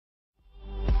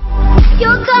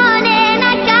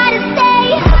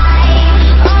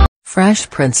Fresh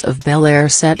Prince of Bel-Air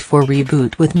set for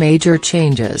reboot with major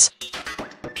changes.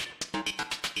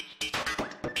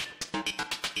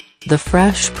 The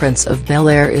Fresh Prince of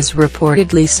Bel-Air is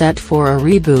reportedly set for a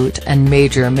reboot and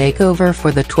major makeover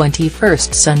for the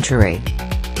 21st century.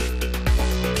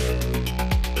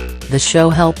 The show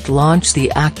helped launch the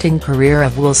acting career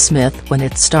of Will Smith when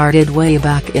it started way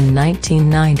back in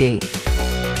 1990.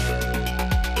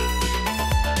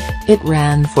 It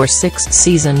ran for 6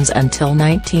 seasons until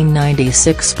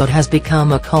 1996 but has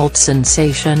become a cult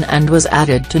sensation and was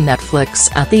added to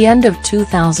Netflix at the end of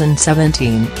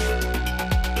 2017.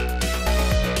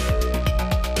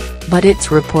 But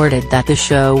it's reported that the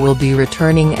show will be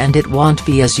returning and it won't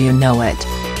be as you know it.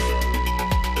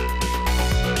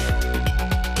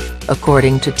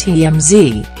 According to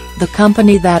TMZ, the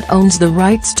company that owns the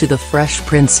rights to The Fresh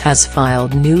Prince has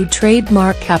filed new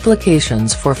trademark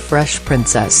applications for Fresh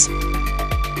Princess.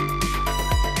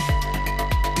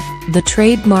 The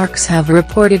trademarks have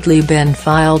reportedly been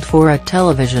filed for a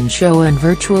television show and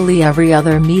virtually every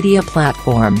other media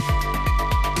platform.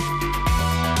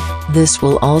 This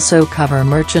will also cover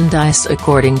merchandise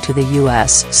according to the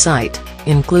US site,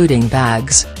 including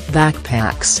bags,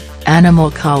 backpacks, animal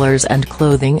collars and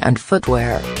clothing and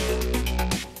footwear.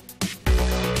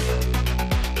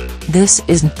 This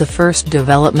isn't the first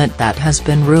development that has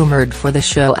been rumored for the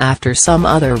show after some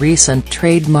other recent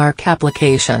trademark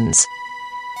applications.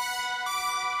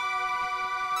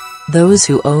 Those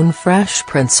who own Fresh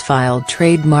Prince filed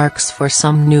trademarks for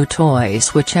some new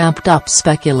toys which amped up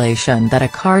speculation that a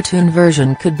cartoon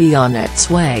version could be on its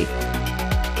way.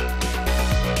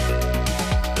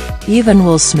 Even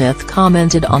Will Smith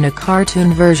commented on a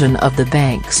cartoon version of the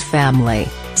Banks family,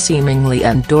 seemingly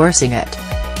endorsing it.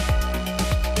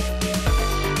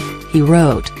 He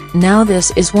wrote, "Now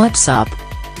this is what's up.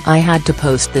 I had to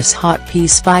post this hot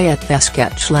piece via the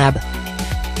Sketch Lab.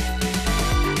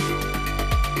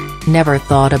 Never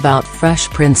thought about Fresh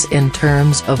Prince in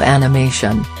terms of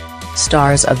animation.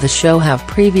 Stars of the show have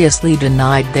previously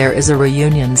denied there is a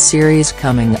reunion series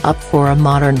coming up for a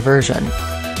modern version."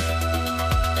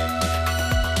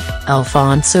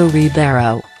 Alfonso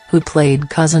Ribeiro, who played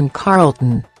Cousin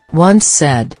Carlton, once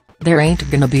said, "There ain't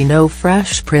gonna be no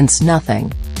Fresh Prince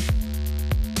nothing."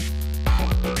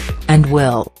 And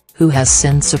Will, who has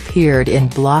since appeared in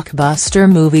blockbuster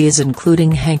movies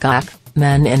including Hancock,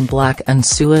 Men in Black and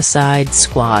Suicide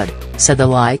Squad, said the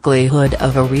likelihood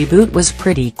of a reboot was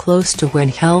pretty close to when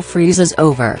hell freezes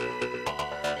over.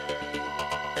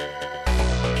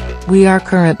 "We are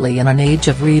currently in an age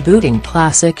of rebooting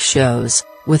classic shows,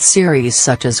 with series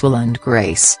such as Will and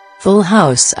Grace, Full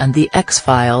House and The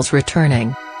X-Files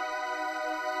returning.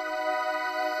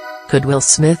 Could Will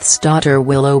Smith's daughter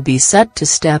Willow be set to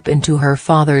step into her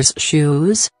father's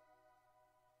shoes?